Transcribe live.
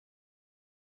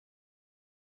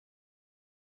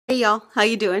Hey y'all, how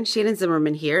you doing? Shannon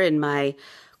Zimmerman here in my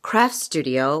craft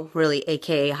studio, really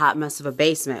aka hot mess of a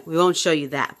basement. We won't show you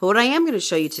that, but what I am going to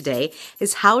show you today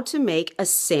is how to make a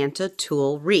Santa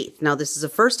tulle wreath. Now this is the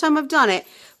first time I've done it,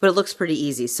 but it looks pretty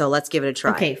easy, so let's give it a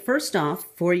try. Okay, first off,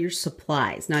 for your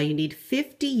supplies. Now you need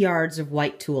 50 yards of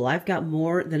white tulle. I've got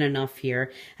more than enough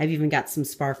here. I've even got some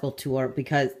sparkle tulle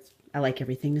because I like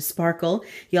everything to sparkle.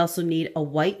 You also need a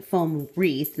white foam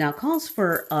wreath. Now it calls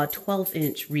for a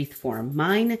 12-inch wreath form.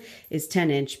 Mine is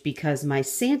 10-inch because my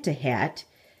Santa hat,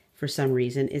 for some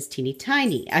reason, is teeny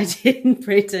tiny. I didn't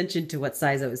pay attention to what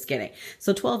size I was getting.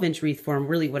 So 12-inch wreath form,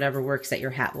 really whatever works that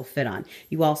your hat will fit on.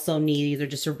 You also need either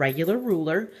just a regular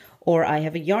ruler, or I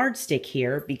have a yardstick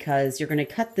here because you're going to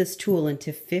cut this tulle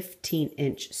into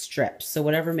 15-inch strips. So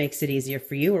whatever makes it easier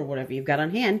for you or whatever you've got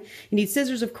on hand. You need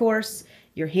scissors, of course,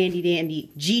 your handy dandy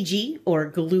GG or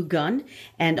glue gun,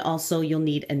 and also you'll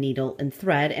need a needle and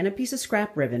thread and a piece of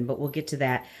scrap ribbon, but we'll get to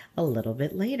that a little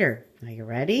bit later. Are you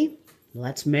ready?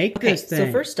 Let's make this thing.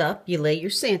 So first up, you lay your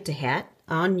Santa hat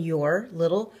on your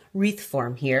little wreath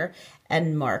form here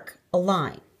and mark a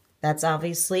line. That's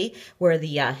obviously where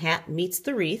the hat meets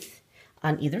the wreath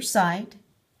on either side.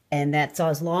 And that's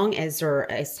as long as,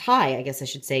 or as high, I guess I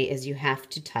should say, as you have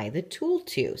to tie the tulle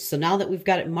to. So now that we've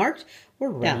got it marked, we're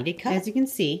ready to cut. As you can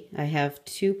see, I have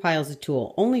 2 piles of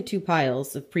tulle. Only 2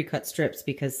 piles of pre-cut strips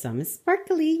because some is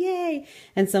sparkly, yay!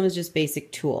 And some is just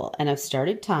basic tulle. And I've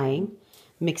started tying,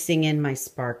 mixing in my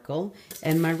sparkle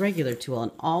and my regular tulle.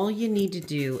 And all you need to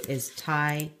do is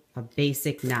tie a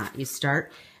basic knot. You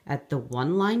start at the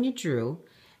one line you drew,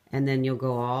 and then you'll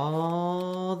go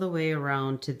all the way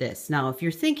around to this. Now, if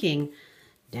you're thinking,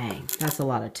 dang, that's a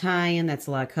lot of tying, that's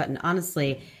a lot of cutting.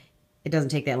 Honestly, it doesn't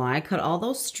take that long. I cut all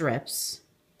those strips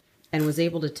and was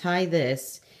able to tie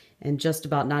this in just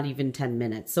about not even 10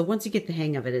 minutes. So once you get the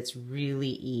hang of it, it's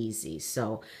really easy.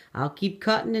 So I'll keep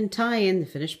cutting and tying. The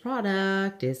finished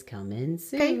product is coming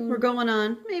soon. Okay, we're going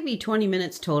on maybe 20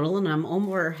 minutes total, and I'm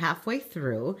over halfway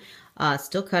through.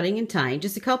 Still cutting and tying.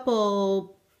 Just a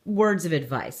couple words of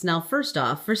advice. Now, first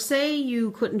off, for say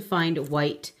you couldn't find a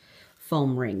white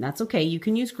foam ring, that's okay. You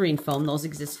can use green foam. Those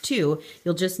exist too.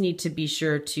 You'll just need to be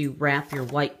sure to wrap your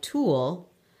white tulle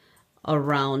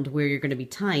around where you're going to be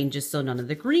tying just so none of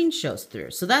the green shows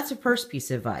through. So that's the first piece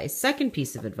of advice. Second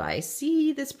piece of advice,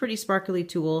 see this pretty sparkly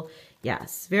tulle?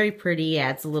 Yes, very pretty.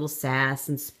 Adds a little sass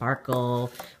and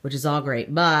sparkle, which is all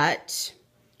great, but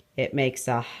it makes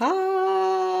a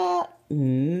hot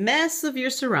mess of your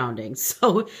surroundings.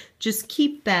 So just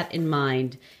keep that in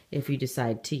mind if you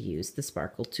decide to use the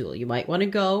sparkle tulle. You might want to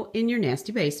go in your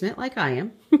nasty basement like I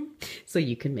am so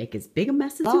you can make as big a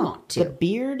mess as you want to. The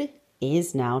beard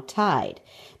is now tied.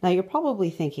 Now you're probably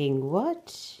thinking,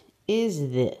 what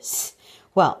is this?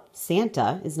 Well,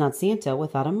 Santa is not Santa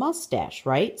without a mustache,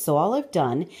 right? So all I've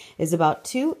done is about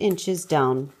 2 inches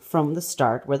down from the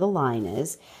start where the line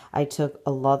is, I took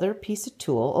a leather piece of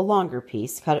tulle, a longer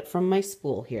piece, cut it from my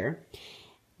spool here,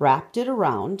 wrapped it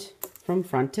around from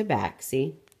front to back,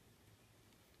 see?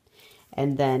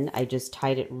 And then I just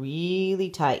tied it really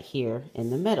tight here in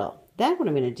the middle. Then what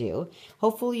I'm going to do,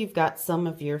 hopefully you've got some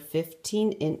of your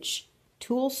 15-inch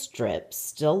tulle strips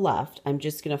still left. I'm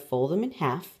just going to fold them in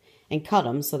half and cut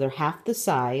them so they're half the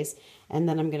size, and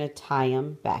then I'm going to tie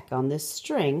them back on this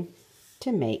string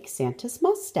to make Santa's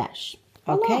mustache.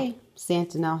 Okay,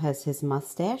 Santa now has his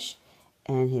mustache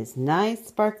and his nice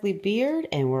sparkly beard,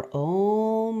 and we're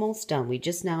almost done. We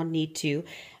just now need to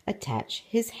attach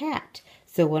his hat.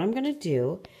 So what I'm going to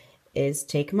do is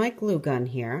take my glue gun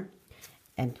here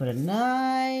and put a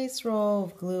nice roll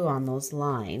of glue on those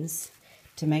lines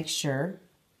to make sure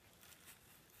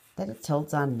that it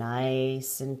holds on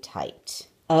nice and tight.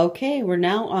 Okay, we're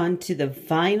now on to the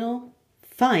final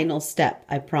step,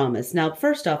 I promise. Now,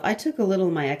 first off, I took a little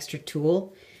of my extra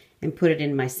tulle and put it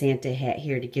in my Santa hat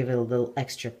here to give it a little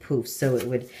extra poof so it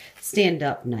would stand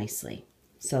up nicely.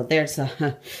 So there's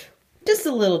just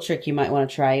a little trick you might want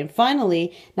to try. And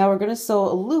finally, now we're going to sew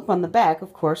a loop on the back,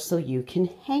 of course, so you can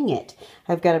hang it.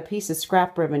 I've got a piece of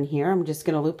scrap ribbon here. I'm just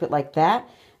going to loop it like that.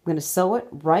 I'm going to sew it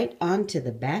right onto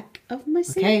the back of my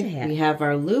Santa hat. We have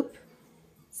our loop.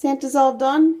 Santa's all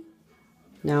done.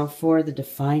 Now for the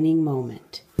defining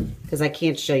moment, because I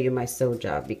can't show you my sew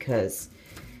job because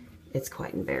it's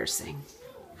quite embarrassing.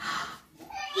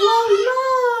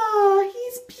 Voila!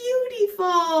 He's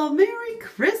beautiful! Merry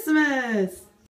Christmas!